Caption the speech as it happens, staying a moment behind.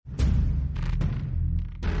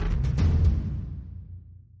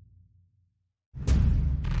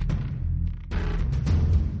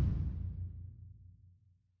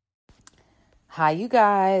Hi, you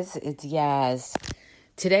guys. It's Yaz.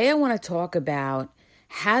 Today, I want to talk about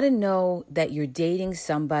how to know that you're dating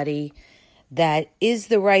somebody that is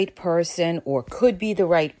the right person or could be the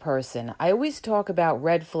right person. I always talk about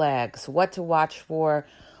red flags, what to watch for,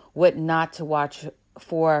 what not to watch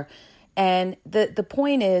for. And the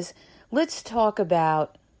point is, let's talk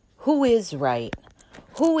about who is right.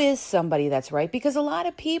 Who is somebody that's right? Because a lot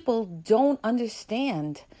of people don't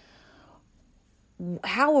understand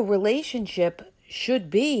how a relationship should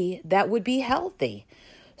be that would be healthy.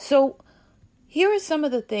 So here are some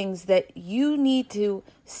of the things that you need to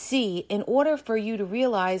see in order for you to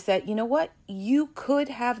realize that, you know what, you could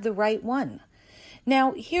have the right one.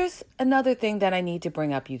 Now, here's another thing that I need to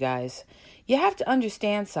bring up, you guys. You have to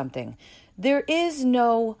understand something. There is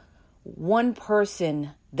no one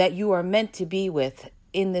person that you are meant to be with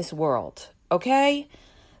in this world, okay?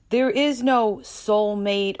 There is no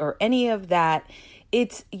soulmate or any of that.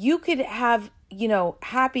 You could have,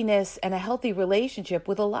 happiness and a healthy relationship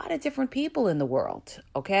with a lot of different people in the world,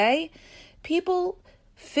 okay? People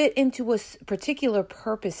fit into a particular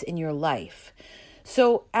purpose in your life.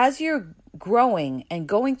 So as you're growing and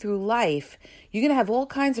going through life, you're going to have all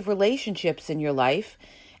kinds of relationships in your life.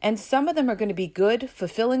 And some of them are going to be good,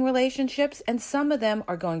 fulfilling relationships, and some of them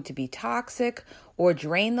are going to be toxic or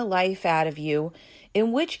drain the life out of you,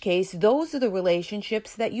 in which case those are the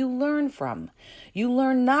relationships that you learn from. You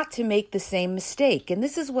learn not to make the same mistake, and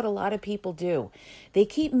this is what a lot of people do. They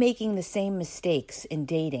keep making the same mistakes in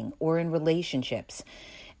dating or in relationships.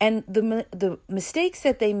 And the mistakes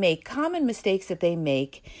that they make, common mistakes that they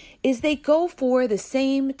make, is they go for the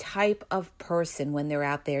same type of person when they're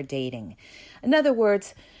out there dating. In other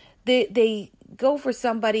words, they go for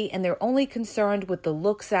somebody and they're only concerned with the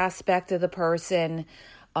looks aspect of the person.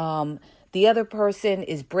 The other person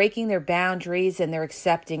is breaking their boundaries and they're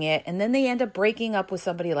accepting it. And then they end up breaking up with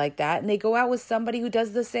somebody like that and they go out with somebody who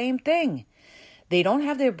does the same thing. They don't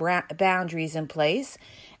have their boundaries in place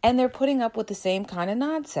and they're putting up with the same kind of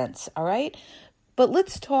nonsense, all right? But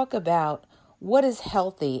let's talk about what is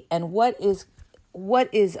healthy and what is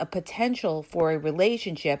a potential for a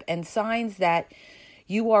relationship and signs that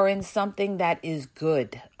you are in something that is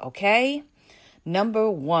good, okay? Number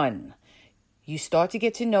one, you start to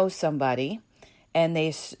get to know somebody and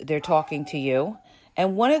they're talking to you.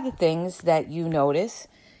 And one of the things that you notice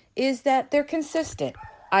is that they're consistent.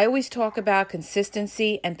 I always talk about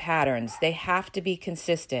consistency and patterns. They have to be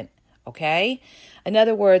consistent, okay? In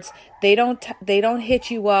other words, they don't hit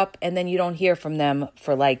you up and then you don't hear from them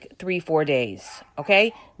for like 3-4 days,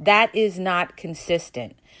 okay? That is not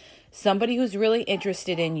consistent. Somebody who's really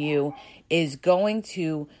interested in you is going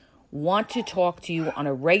to want to talk to you on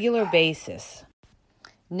a regular basis.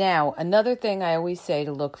 Now, another thing I always say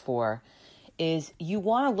to look for is you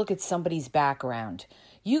want to look at somebody's background.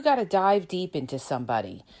 You got to dive deep into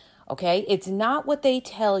somebody, okay? It's not what they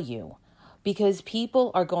tell you, because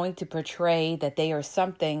people are going to portray that they are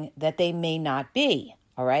something that they may not be,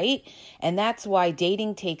 all right? And that's why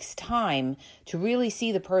dating takes time to really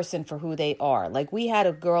see the person for who they are. Like we had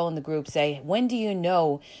a girl in the group say, when do you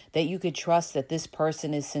know that you could trust that this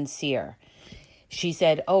person is sincere? She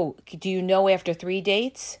said, oh, do you know after 3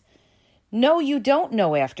 dates? No, you don't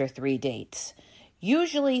know after 3 dates.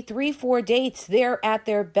 Usually 3-4 dates, they're at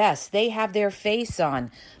their best. They have their face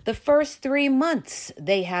on. The first 3 months,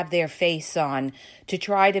 they have their face on to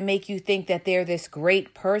try to make you think that they're this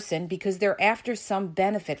great person because they're after some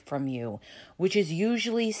benefit from you, which is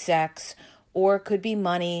usually sex, or it could be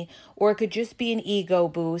money, or it could just be an ego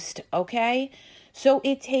boost, okay? So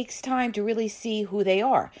it takes time to really see who they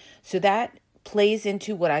are. So that plays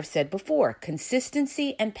into what I've said before,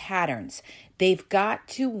 consistency and patterns. They've got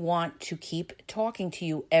to want to keep talking to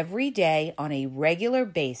you every day on a regular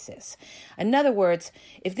basis. In other words,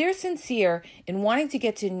 if they're sincere in wanting to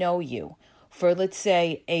get to know you for, let's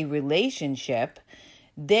say, a relationship,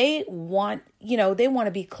 they want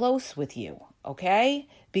to be close with you, okay?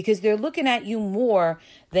 Because they're looking at you more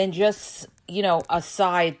than just, a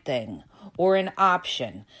side thing or an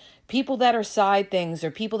option. People that are side things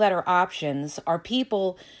or people that are options are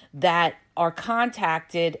people that are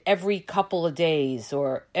contacted every couple of days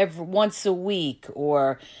or once a week,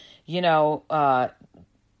 or,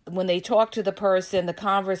 when they talk to the person, the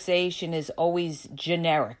conversation is always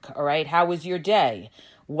generic, all right? How was your day?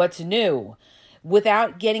 What's new?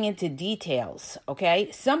 Without getting into details, okay?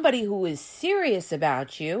 Somebody who is serious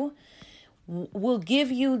about you will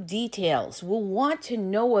give you details, will want to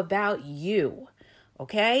know about you.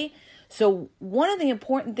 Okay? So one of the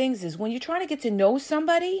important things is when you're trying to get to know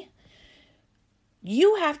somebody,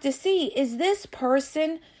 you have to see, is this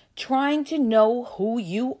person trying to know who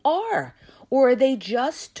you are? Or are they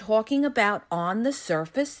just talking about on the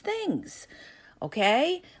surface things?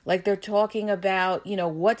 Okay? Like they're talking about,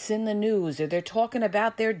 what's in the news, or they're talking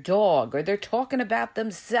about their dog, or they're talking about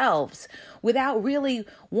themselves without really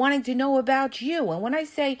wanting to know about you. And when I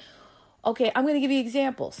say, okay, I'm going to give you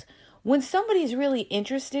examples. When somebody's really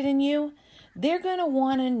interested in you, they're going to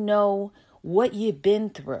want to know what you've been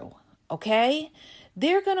through. Okay?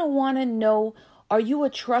 They're going to want to know, are you a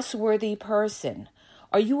trustworthy person?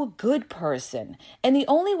 Are you a good person? And the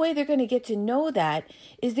only way they're going to get to know that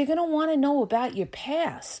is they're going to want to know about your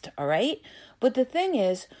past, all right? But the thing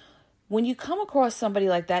is, when you come across somebody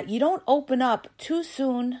like that, you don't open up too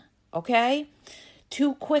soon, okay?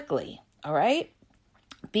 Too quickly, all right?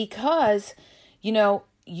 Because,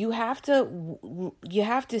 you have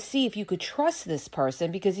to see if you could trust this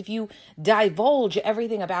person, because if you divulge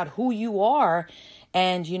everything about who you are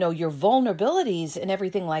and, your vulnerabilities and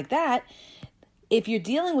everything like that, if you're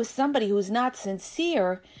dealing with somebody who's not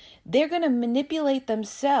sincere, they're going to manipulate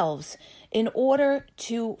themselves in order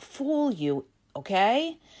to fool you,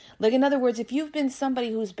 okay? Like, in other words, if you've been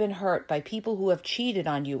somebody who's been hurt by people who have cheated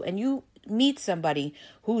on you, and you meet somebody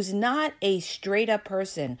who's not a straight up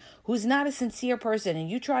person, who's not a sincere person, and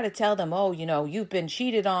you try to tell them, oh, you've been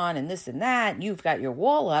cheated on and this and that, and you've got your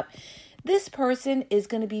wall up, this person is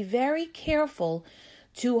going to be very careful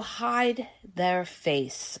to hide their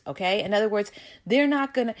face, okay? In other words,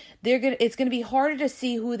 it's going to be harder to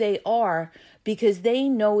see who they are because they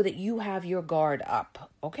know that you have your guard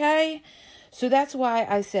up, okay? So that's why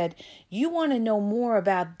I said you want to know more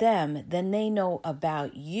about them than they know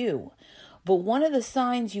about you. But one of the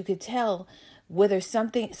signs you could tell whether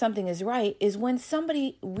something is right is when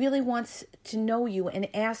somebody really wants to know you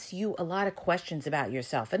and asks you a lot of questions about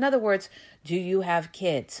yourself. In other words, do you have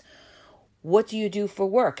kids? What do you do for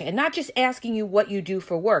work? And not just asking you what you do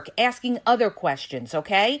for work, asking other questions,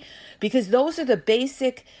 okay? Because those are the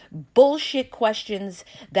basic bullshit questions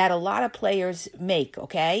that a lot of players make,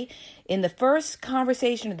 okay? In the first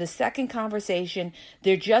conversation or the second conversation,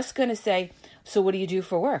 they're just going to say, so what do you do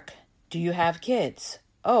for work? Do you have kids?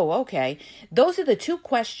 Oh, okay. Those are the two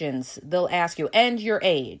questions they'll ask you, and your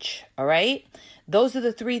age, all right? Those are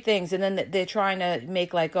the three things. And then they're trying to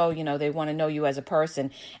make like, they want to know you as a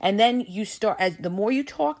person. And then you start, as the more you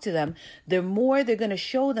talk to them, the more they're going to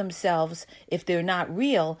show themselves, if they're not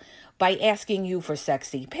real, by asking you for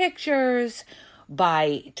sexy pictures,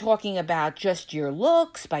 by talking about just your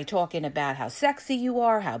looks, by talking about how sexy you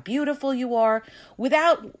are, how beautiful you are,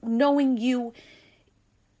 without knowing you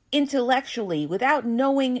intellectually, without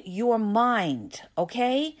knowing your mind,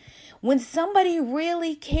 okay? When somebody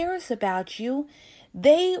really cares about you,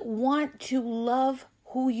 they want to love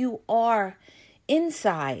who you are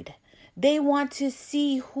inside. They want to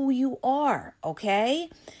see who you are, okay?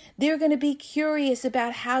 They're going to be curious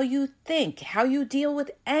about how you think, how you deal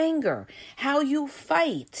with anger, how you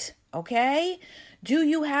fight, okay? Do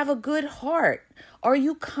you have a good heart? Are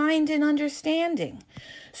you kind and understanding?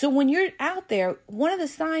 So when you're out there, one of the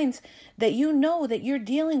signs that you know that you're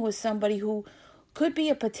dealing with somebody who could be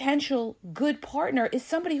a potential good partner is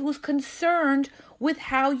somebody who's concerned with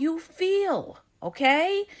how you feel,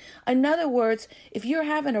 okay? In other words, if you're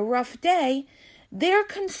having a rough day, they're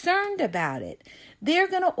concerned about it. They're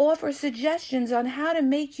going to offer suggestions on how to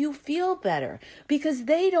make you feel better because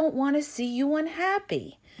they don't want to see you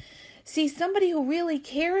unhappy. See, somebody who really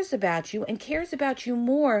cares about you and cares about you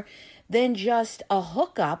more than just a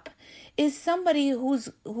hookup is somebody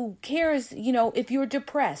who cares, if you're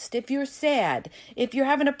depressed, if you're sad, if you're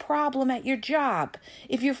having a problem at your job,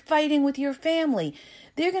 if you're fighting with your family.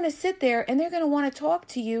 They're going to sit there and they're going to want to talk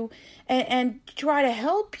to you and try to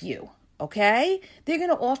help you. Okay? They're going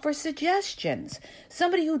to offer suggestions.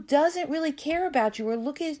 Somebody who doesn't really care about you or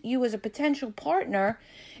look at you as a potential partner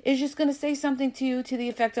is just going to say something to you to the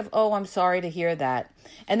effect of, oh, I'm sorry to hear that.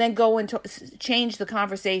 And then go and change the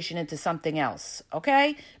conversation into something else.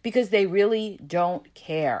 Okay? Because they really don't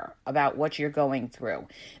care about what you're going through.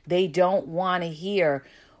 They don't want to hear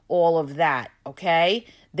all of that. Okay?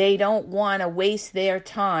 They don't want to waste their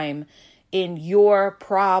time in your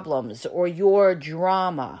problems or your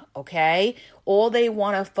drama, okay? All they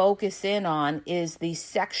want to focus in on is the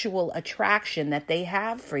sexual attraction that they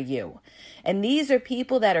have for you. And these are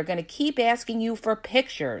people that are going to keep asking you for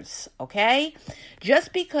pictures, okay?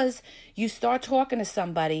 Just because you start talking to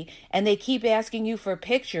somebody and they keep asking you for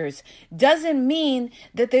pictures doesn't mean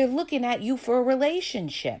that they're looking at you for a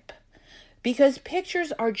relationship. Because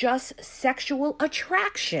pictures are just sexual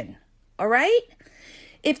attraction, all right?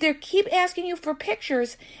 If they keep asking you for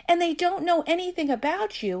pictures and they don't know anything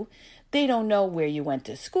about you, They don't know where you went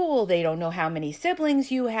to school. They don't know how many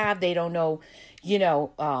siblings you have. They don't know,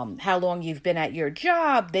 how long you've been at your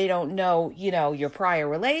job. They don't know, your prior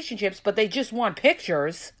relationships, but they just want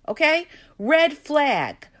pictures. Okay? Red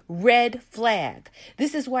flag. Red flag.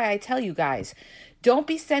 This is why I tell you guys, don't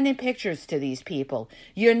be sending pictures to these people.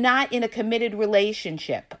 You're not in a committed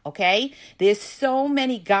relationship, okay? There's so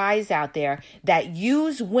many guys out there that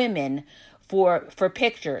use women for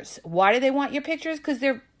pictures. Why do they want your pictures? Because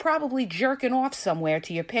they're probably jerking off somewhere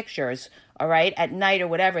to your pictures, all right, at night or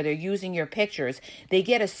whatever. They're using your pictures. They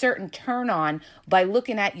get a certain turn on by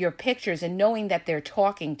looking at your pictures and knowing that they're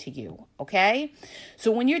talking to you, okay?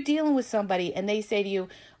 So when you're dealing with somebody and they say to you,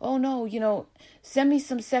 oh no, send me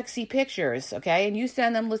some sexy pictures, okay? And you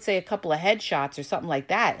send them, let's say, a couple of headshots or something like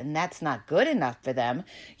that, and that's not good enough for them.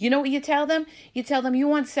 You know what you tell them? You tell them, you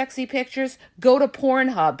want sexy pictures? Go to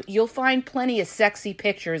Pornhub. You'll find plenty of sexy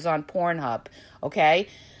pictures on Pornhub, okay?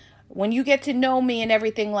 When you get to know me and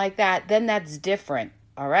everything like that, then that's different,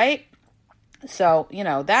 all right? So,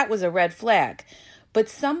 that was a red flag. But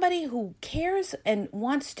somebody who cares and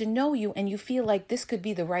wants to know you and you feel like this could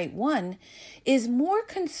be the right one is more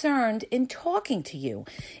concerned in talking to you,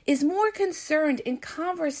 is more concerned in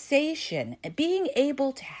conversation, being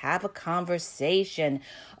able to have a conversation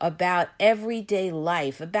about everyday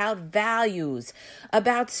life, about values,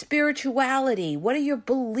 about spirituality. What are your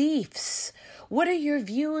beliefs? What are your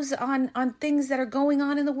views on things that are going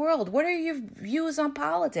on in the world? What are your views on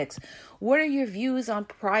politics? What are your views on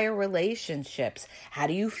prior relationships? How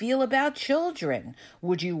do you feel about children?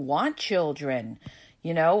 Would you want children?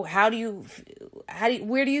 Where do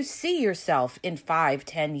you see yourself in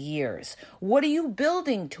 5-10 years? What are you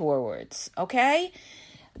building towards? Okay?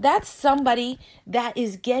 That's somebody that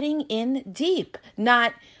is getting in deep,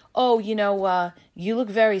 not, oh, you look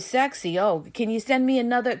very sexy. Oh, can you send me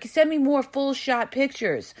more full shot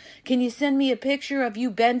pictures? Can you send me a picture of you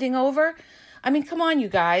bending over? I mean, come on, you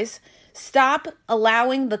guys. Stop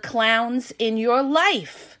allowing the clowns in your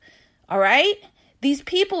life. All right? These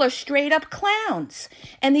people are straight up clowns.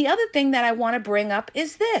 And the other thing that I want to bring up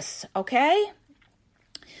is this, okay?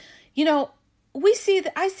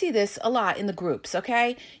 I see this a lot in the groups,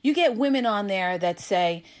 okay? You get women on there that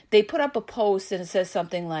say, they put up a post and it says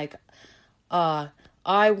something like, I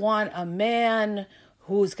want a man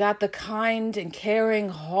who's got the kind and caring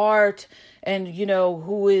heart and,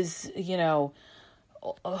 who is,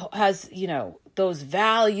 has, those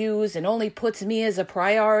values and only puts me as a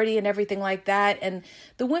priority and everything like that. And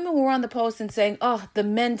the women were on the post and saying, oh, the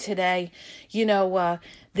men today, they're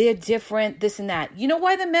different, this and that. You know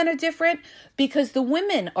why the men are different? Because the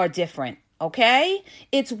women are different, okay?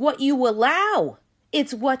 It's what you allow.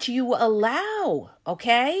 It's what you allow,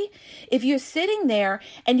 okay? If you're sitting there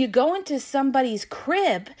and you go into somebody's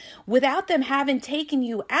crib without them having taken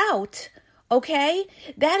you out, okay,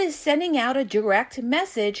 that is sending out a direct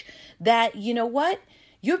message that, you know what?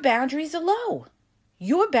 Your boundaries are low.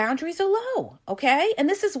 Your boundaries are low, okay? And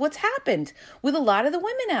this is what's happened with a lot of the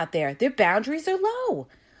women out there. Their boundaries are low,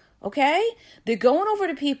 okay? They're going over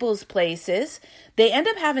to people's places. They end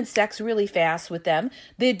up having sex really fast with them.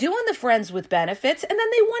 They're doing the friends with benefits, and then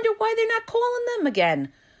they wonder why they're not calling them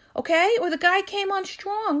again. Okay? Or the guy came on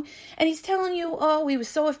strong, and he's telling you, oh, he was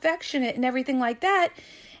so affectionate and everything like that.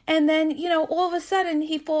 And then, all of a sudden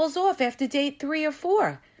he falls off after date 3 or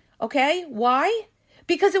 4. Okay? Why?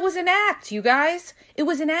 Because it was an act, you guys. It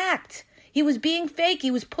was an act. He was being fake. He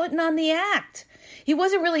was putting on the act. He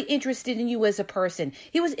wasn't really interested in you as a person.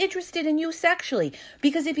 He was interested in you sexually.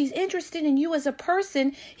 Because if he's interested in you as a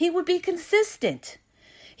person, he would be consistent.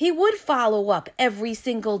 He would follow up every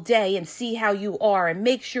single day and see how you are and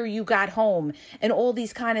make sure you got home and all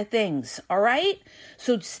these kind of things, all right?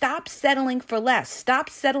 So stop settling for less. Stop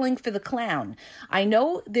settling for the clown. I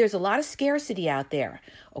know there's a lot of scarcity out there,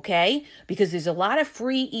 okay? Because there's a lot of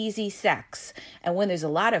free, easy sex. And when there's a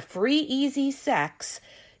lot of free, easy sex,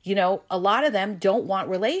 a lot of them don't want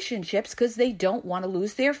relationships because they don't want to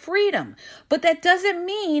lose their freedom. But that doesn't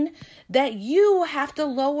mean that you have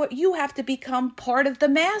to become part of the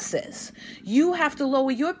masses. You have to lower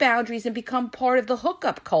your boundaries and become part of the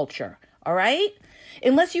hookup culture, all right?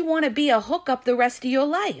 Unless you want to be a hookup the rest of your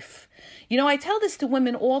life. I tell this to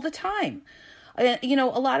women all the time. A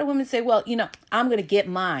lot of women say, well, I'm going to get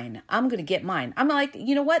mine. I'm going to get mine. I'm like,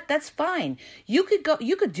 you know what? That's fine. You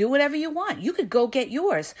could do whatever you want. You could go get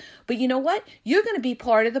yours. But you know what? You're going to be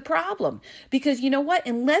part of the problem. Because you know what?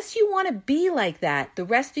 Unless you want to be like that the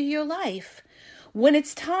rest of your life, when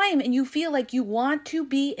it's time and you feel like you want to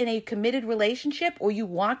be in a committed relationship or you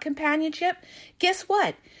want companionship, guess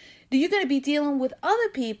what? you're going to be dealing with other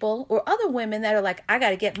people or other women that are like, I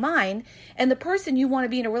got to get mine. And the person you want to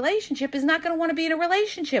be in a relationship is not going to want to be in a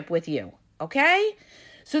relationship with you. Okay?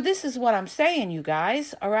 So this is what I'm saying, you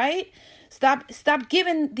guys. All right? Stop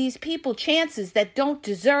giving these people chances that don't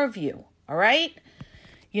deserve you. All right?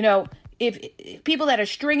 You know, if people that are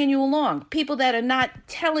stringing you along, people that are not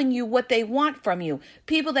telling you what they want from you,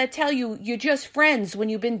 people that tell you you're just friends when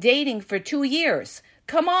you've been dating for 2 years.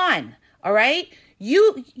 Come on. All right?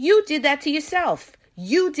 You did that to yourself.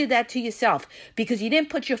 You did that to yourself because you didn't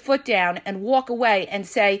put your foot down and walk away and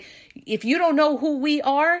say, if you don't know who we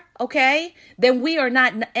are, okay, then we are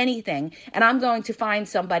not anything. And I'm going to find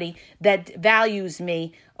somebody that values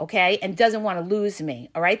me, okay, and doesn't want to lose me,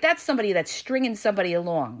 all right? That's somebody that's stringing somebody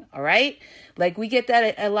along, all right? Like we get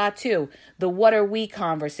that a lot too, the what are we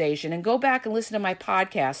conversation. And go back and listen to my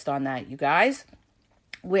podcast on that, you guys,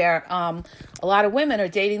 where a lot of women are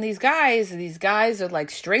dating these guys. These guys are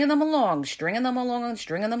like stringing them along,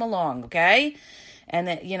 okay? And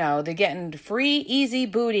that, you know, they're getting free, easy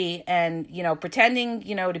booty and, you know, pretending,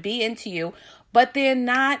 you know, to be into you, but they're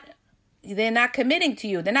not committing to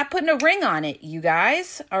you. They're not putting a ring on it, you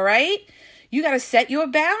guys, all right? You got to set your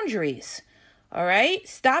boundaries. All right?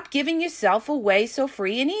 Stop giving yourself away so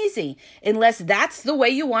free and easy, unless that's the way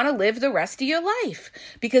you want to live the rest of your life.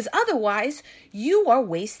 Because otherwise, you are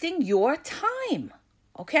wasting your time.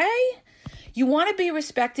 Okay? You want to be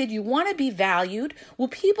respected. You want to be valued. Well,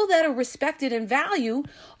 people that are respected and valued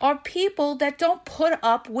are people that don't put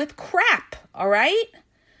up with crap. All right?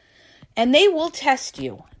 And they will test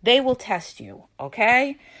you. They will test you.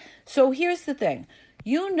 Okay? So here's the thing.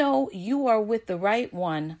 You know you are with the right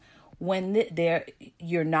one when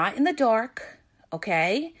you're not in the dark,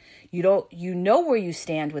 okay? You know where you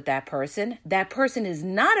stand with that person. That person is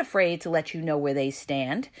not afraid to let you know where they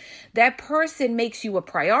stand. That person makes you a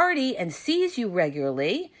priority and sees you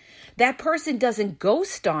regularly. That person doesn't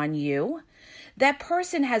ghost on you. That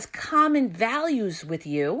person has common values with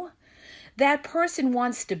you. That person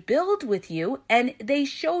wants to build with you, and they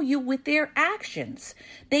show you with their actions.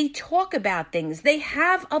 They talk about things. They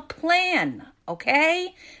have a plan,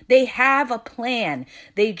 okay? They have a plan.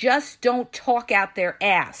 They just don't talk out their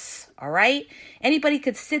ass, all right? Anybody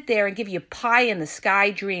could sit there and give you pie in the sky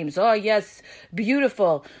dreams. Oh, yes,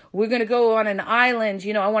 beautiful. We're going to go on an island.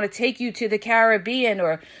 You know, I want to take you to the Caribbean,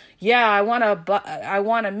 or yeah, I want a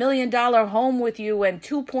 $1 million home with you and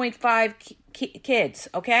 2.5 kids,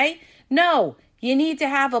 okay? No, you need to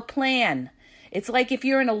have a plan. It's like if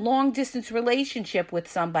you're in a long distance relationship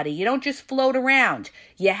with somebody, you don't just float around.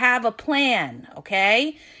 You have a plan,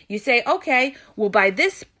 okay? You say, okay, well, by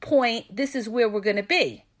this point, this is where we're going to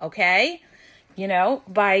be, okay? You know,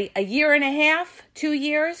 by a year and a half, 2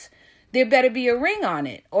 years, there better be a ring on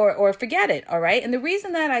it or forget it, all right? And the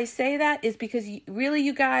reason that I say that is because really,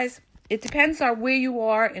 you guys, it depends on where you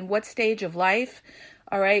are and what stage of life,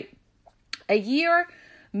 all right? A year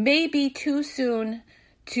may be too soon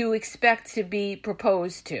to expect to be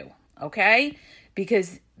proposed to, okay?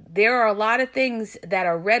 Because there are a lot of things that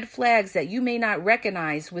are red flags that you may not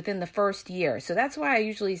recognize within the first year. So that's why I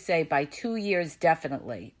usually say by 2 years,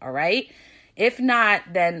 definitely, all right? If not,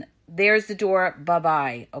 then there's the door,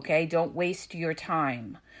 bye-bye, okay? Don't waste your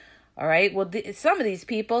time, all right? Well, some of these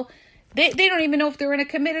people, they don't even know if they're in a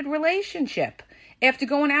committed relationship after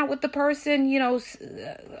going out with the person,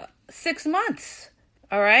 6 months.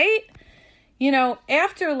 All right? You know,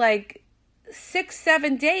 after like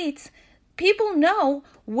 6-7 dates, people know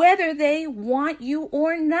whether they want you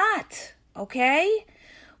or not. Okay?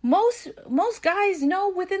 Most guys know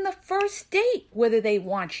within the first date whether they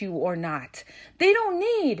want you or not. They don't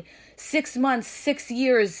need 6 months, 6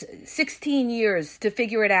 years, 16 years to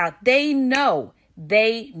figure it out. They know.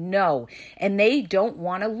 And they don't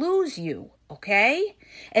want to lose you. Okay?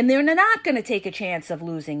 And they're not going to take a chance of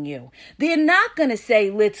losing you. They're not going to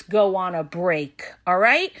say, let's go on a break. All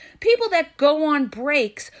right? People that go on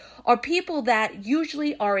breaks are people that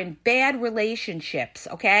usually are in bad relationships.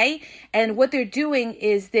 Okay? And what they're doing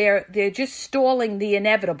is they're just stalling the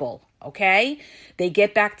inevitable. Okay? They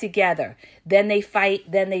get back together. Then they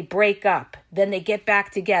fight. Then they break up. Then they get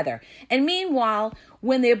back together. And meanwhile,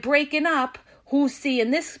 when they're breaking up, who's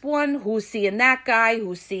seeing this one, who's seeing that guy,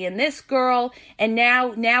 who's seeing this girl, and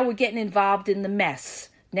now we're getting involved in the mess.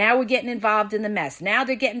 Now they're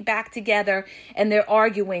getting back together, and they're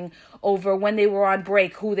arguing over when they were on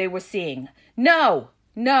break, who they were seeing. No,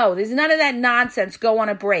 there's none of that nonsense. Go on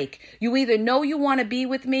a break. You either know you want to be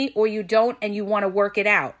with me or you don't, and you want to work it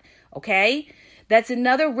out. okay? That's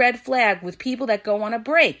another red flag with people that go on a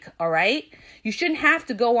break, all right? You shouldn't have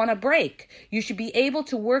to go on a break. You should be able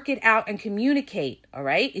to work it out and communicate, all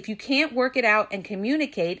right? If you can't work it out and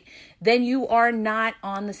communicate, then you are not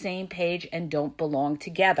on the same page and don't belong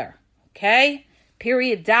together, okay?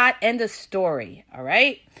 Period, dot, end of story, all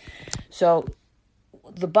right? So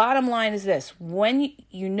the bottom line is this. When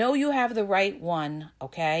you know you have the right one,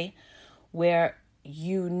 okay, where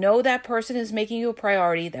you know that person is making you a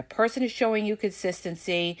priority, that person is showing you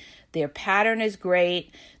consistency, their pattern is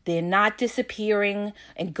great, they're not disappearing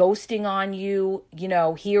and ghosting on you,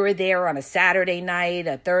 here or there on a Saturday night,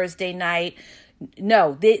 a Thursday night.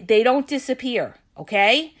 No, they don't disappear,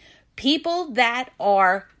 okay? People that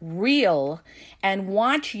are real and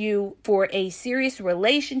want you for a serious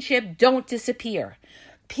relationship don't disappear.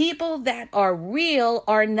 People that are real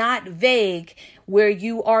are not vague, where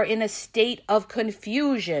you are in a state of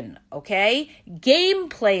confusion, okay? Game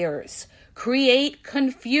players create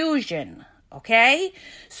confusion, okay?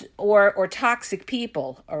 Or toxic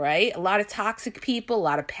people, all right? A lot of toxic people, a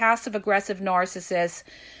lot of passive-aggressive narcissists,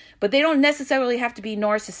 but they don't necessarily have to be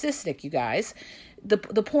narcissistic, you guys. The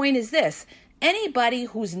point is this. Anybody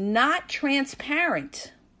who's not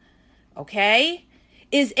transparent, okay,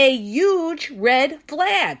 is a huge red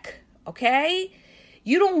flag, okay?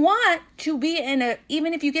 You don't want to be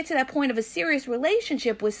even if you get to that point of a serious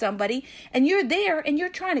relationship with somebody and you're there and you're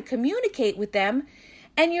trying to communicate with them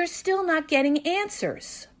and you're still not getting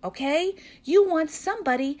answers, okay? You want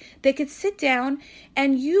somebody that could sit down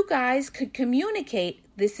and you guys could communicate.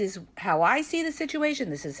 This is how I see the situation.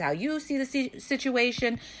 This is how you see the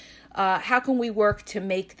situation. How can we work to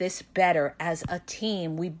make this better as a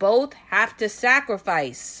team? We both have to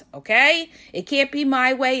sacrifice, okay? It can't be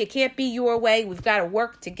my way. It can't be your way. We've got to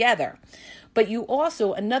work together. But you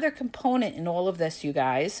also, another component in all of this, you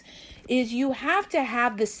guys, is you have to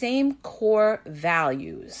have the same core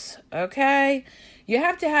values, okay? You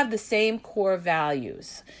have to have the same core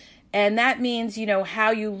values. And that means,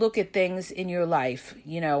 how you look at things in your life,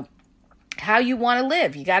 how you want to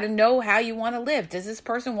live. You got to know how you want to live. Does this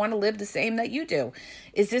person want to live the same that you do?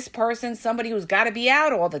 Is this person somebody who's got to be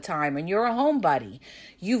out all the time and you're a homebody?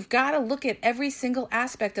 You've got to look at every single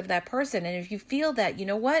aspect of that person. And if you feel that,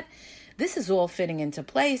 this is all fitting into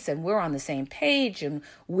place and we're on the same page and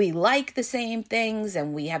we like the same things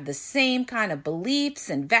and we have the same kind of beliefs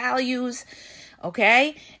and values,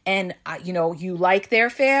 okay? And, you like their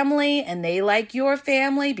family and they like your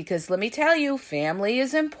family, because let me tell you, family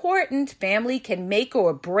is important. Family can make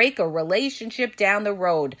or break a relationship down the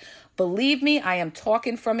road. Believe me, I am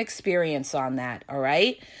talking from experience on that, all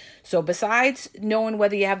right? So besides knowing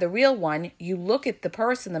whether you have the real one, you look at the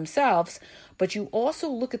person themselves, but you also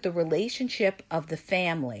look at the relationship of the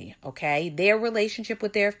family, okay? Their relationship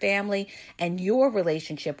with their family and your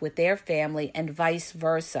relationship with their family and vice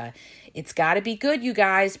versa. It's got to be good, you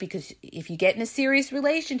guys, because if you get in a serious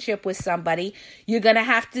relationship with somebody, you're going to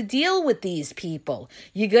have to deal with these people.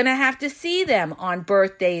 You're going to have to see them on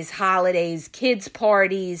birthdays, holidays, kids'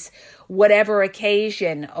 parties, whatever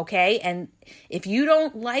occasion, okay? And if you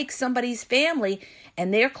don't like somebody's family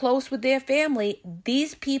and they're close with their family,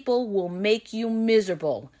 these people will make you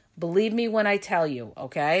miserable. Believe me when I tell you,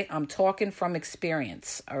 okay? I'm talking from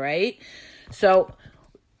experience, all right? So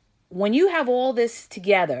when you have all this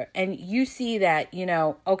together and you see that,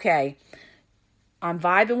 okay, I'm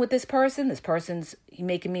vibing with this person's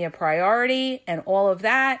making me a priority and all of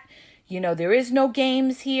that, there is no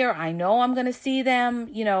games here. I know I'm going to see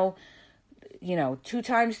them, 2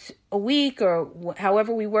 times a week or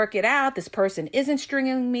however we work it out. This person isn't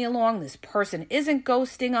stringing me along. This person isn't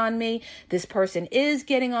ghosting on me. This person is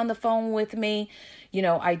getting on the phone with me.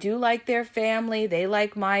 I do like their family. They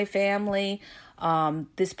like my family.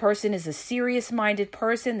 This person is a serious-minded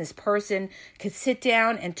person. This person could sit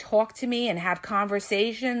down and talk to me and have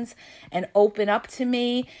conversations and open up to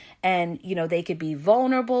me. And, they could be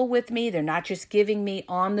vulnerable with me. They're not just giving me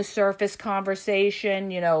on the surface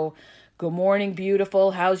conversation, good morning,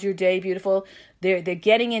 beautiful. How's your day, beautiful? They're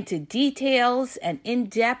getting into details and in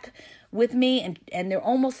depth with me, and they're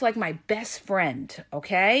almost like my best friend,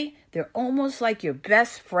 okay? They're almost like your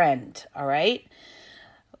best friend, all right?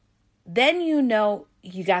 Then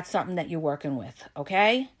you got something that you're working with,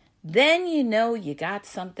 okay? Then you got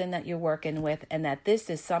something that you're working with, and that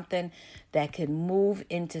this is something that can move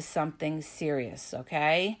into something serious,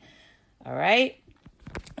 okay? All right?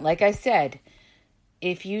 Like I said,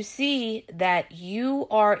 if you see that you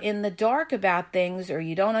are in the dark about things or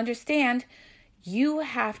you don't understand, you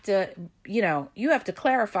have to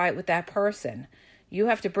clarify it with that person. You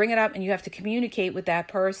have to bring it up and you have to communicate with that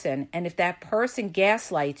person. And if that person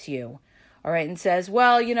gaslights you, all right, and says,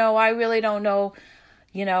 well, I really don't know,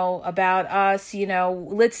 about us,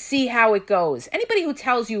 let's see how it goes. Anybody who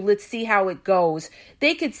tells you, let's see how it goes,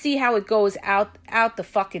 they could see how it goes out the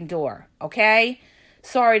fucking door, okay?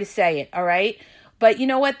 Sorry to say it, all right? But you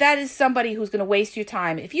know what? That is somebody who's going to waste your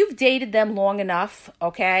time. If you've dated them long enough,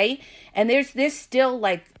 okay, and they're still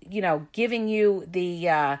like, giving you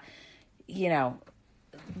the,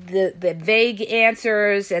 the vague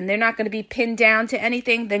answers, and they're not going to be pinned down to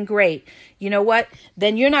anything, then great. You know what?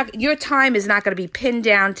 Then your time is not going to be pinned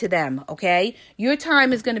down to them, okay? Your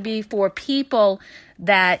time is going to be for people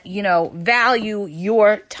that, value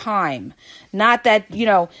your time. Not that,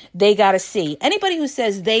 they got to see. Anybody who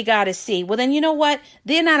says they got to see, well, then you know what?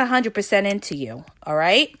 They're not 100% into you, all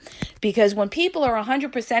right? Because when people are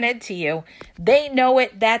 100% into you, they know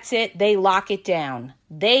it, that's it, they lock it down.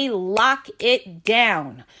 They lock it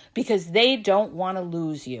down because they don't want to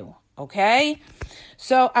lose you, okay?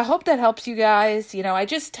 So I hope that helps you guys. I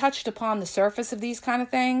just touched upon the surface of these kind of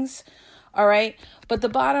things, all right? But the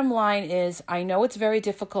bottom line is, I know it's very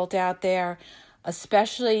difficult out there,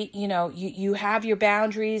 especially, you have your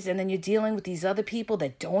boundaries and then you're dealing with these other people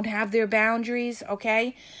that don't have their boundaries,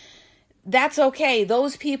 okay? That's okay.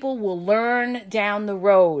 Those people will learn down the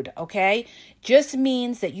road, okay? Just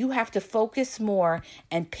means that you have to focus more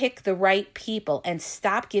and pick the right people and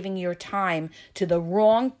stop giving your time to the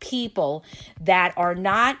wrong people that are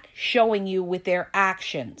not showing you with their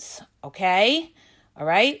actions, okay? All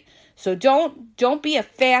right? So don't be a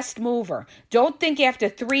fast mover. Don't think after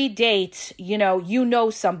 3 dates, you know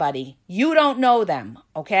somebody. You don't know them,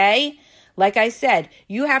 okay? Like I said,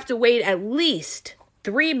 you have to wait at least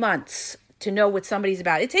 3 months to know what somebody's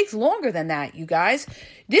about. It takes longer than that, you guys.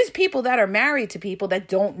 There's people that are married to people that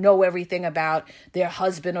don't know everything about their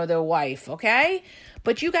husband or their wife, okay?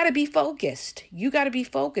 But you got to be focused. You got to be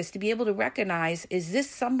focused to be able to recognize, is this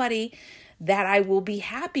somebody that I will be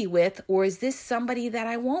happy with, or is this somebody that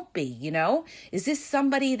I won't be, Is this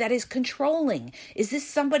somebody that is controlling? Is this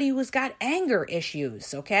somebody who's got anger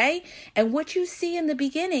issues, okay? And what you see in the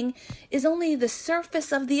beginning is only the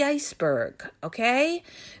surface of the iceberg, okay?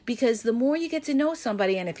 Because the more you get to know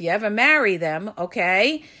somebody, and if you ever marry them,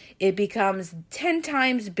 okay, it becomes 10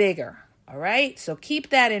 times bigger. All right. So keep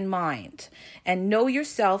that in mind and know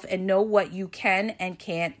yourself and know what you can and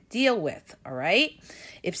can't deal with. All right.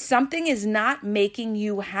 If something is not making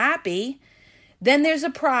you happy, then there's a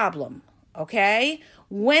problem. Okay.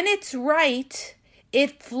 When it's right,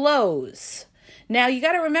 it flows. Now you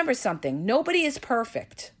got to remember something. Nobody is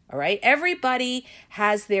perfect. All right. Everybody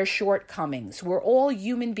has their shortcomings. We're all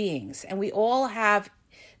human beings and we all have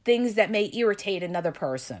things that may irritate another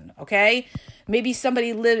person, okay? Maybe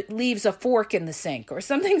somebody leaves a fork in the sink or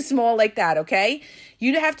something small like that, okay?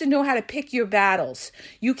 You have to know how to pick your battles.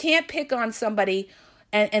 You can't pick on somebody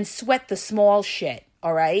and sweat the small shit,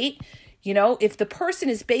 all right? If the person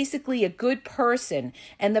is basically a good person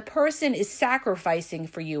and the person is sacrificing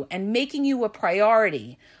for you and making you a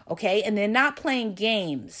priority, okay, and they're not playing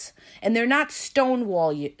games and they're not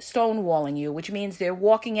stonewalling you, which means they're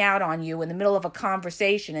walking out on you in the middle of a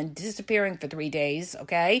conversation and disappearing for 3 days,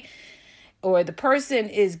 okay, or the person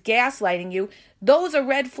is gaslighting you, those are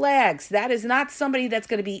red flags. That is not somebody that's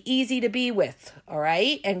going to be easy to be with, all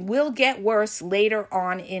right? And will get worse later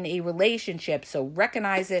on in a relationship. So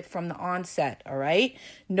recognize it from the onset, all right?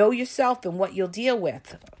 Know yourself and what you'll deal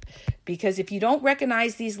with. Because if you don't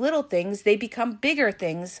recognize these little things, they become bigger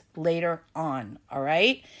things later on, all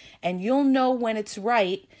right? And you'll know when it's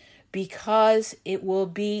right because it will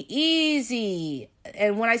be easy.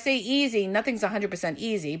 And when I say easy, nothing's 100%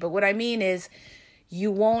 easy, but what I mean is you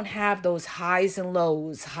won't have those highs and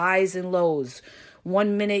lows.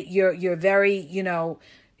 1 minute you're very,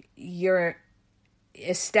 you're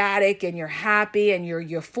ecstatic and you're happy and you're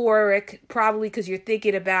euphoric, probably because you're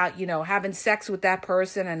thinking about, having sex with that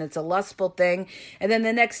person and it's a lustful thing. And then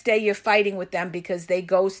the next day you're fighting with them because they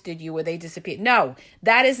ghosted you or they disappeared. No,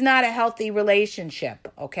 that is not a healthy relationship,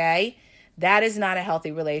 okay? That is not a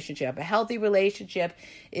healthy relationship. A healthy relationship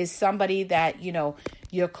is somebody that,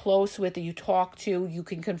 you're close with, or you talk to, you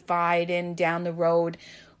can confide in down the road,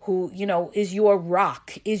 who, is your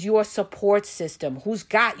rock, is your support system, who's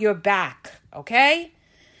got your back, okay?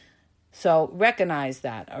 So recognize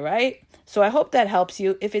that, all right? So I hope that helps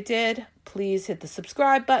you. If it did, please hit the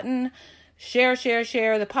subscribe button. Share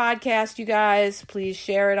the podcast, you guys. Please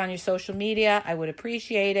share it on your social media. I would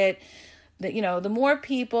appreciate it. The more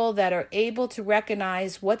people that are able to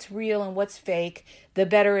recognize what's real and what's fake, the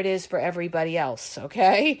better it is for everybody else,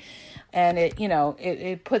 okay? And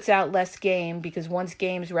it puts out less game, because once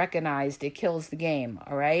game's recognized, it kills the game,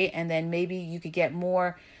 all right? And then maybe you could get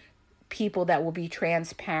more people that will be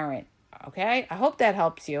transparent, Okay? I hope that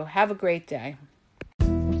helps you. Have a great day.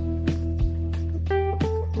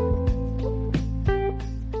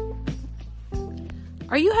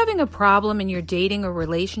 Are you having a problem in your dating or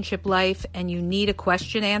relationship life and you need a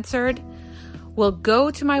question answered? Well,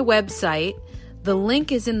 go to my website. The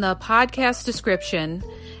link is in the podcast description,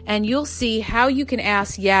 and you'll see how you can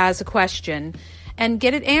ask Yaz a question and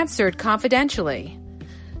get it answered confidentially.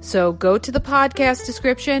 So go to the podcast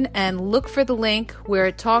description and look for the link where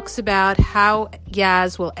it talks about how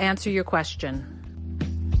Yaz will answer your question.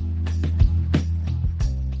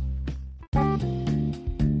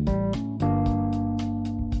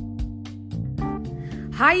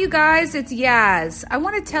 Hi, you guys, it's Yaz. I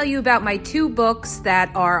want to tell you about my 2 books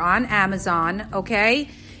that are on Amazon, okay?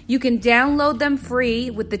 You can download them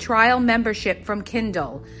free with the trial membership from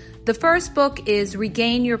Kindle. The first book is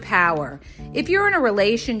Regain Your Power. If you're in a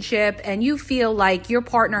relationship and you feel like your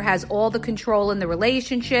partner has all the control in the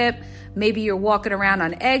relationship, maybe you're walking around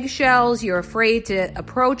on eggshells, you're afraid to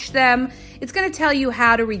approach them, it's going to tell you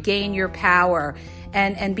how to regain your power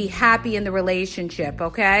and be happy in the relationship,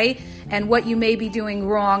 okay? And what you may be doing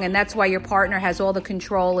wrong, and that's why your partner has all the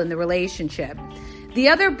control in the relationship. The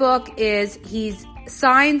other book is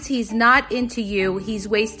Signs He's Not Into You, He's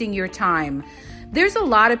Wasting Your Time. There's a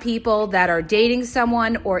lot of people that are dating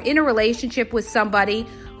someone or in a relationship with somebody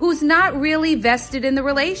who's not really vested in the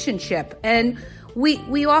relationship. And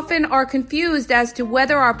we often are confused as to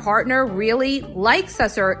whether our partner really likes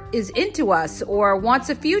us or is into us or wants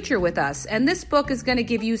a future with us. And this book is going to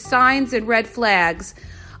give you signs and red flags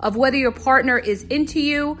of whether your partner is into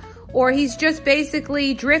you or he's just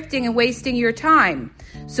basically drifting and wasting your time.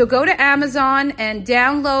 So go to Amazon and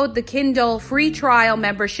download the Kindle free trial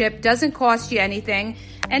membership. Doesn't cost you anything.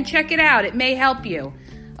 And check it out. It may help you.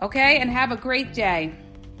 Okay? And have a great day.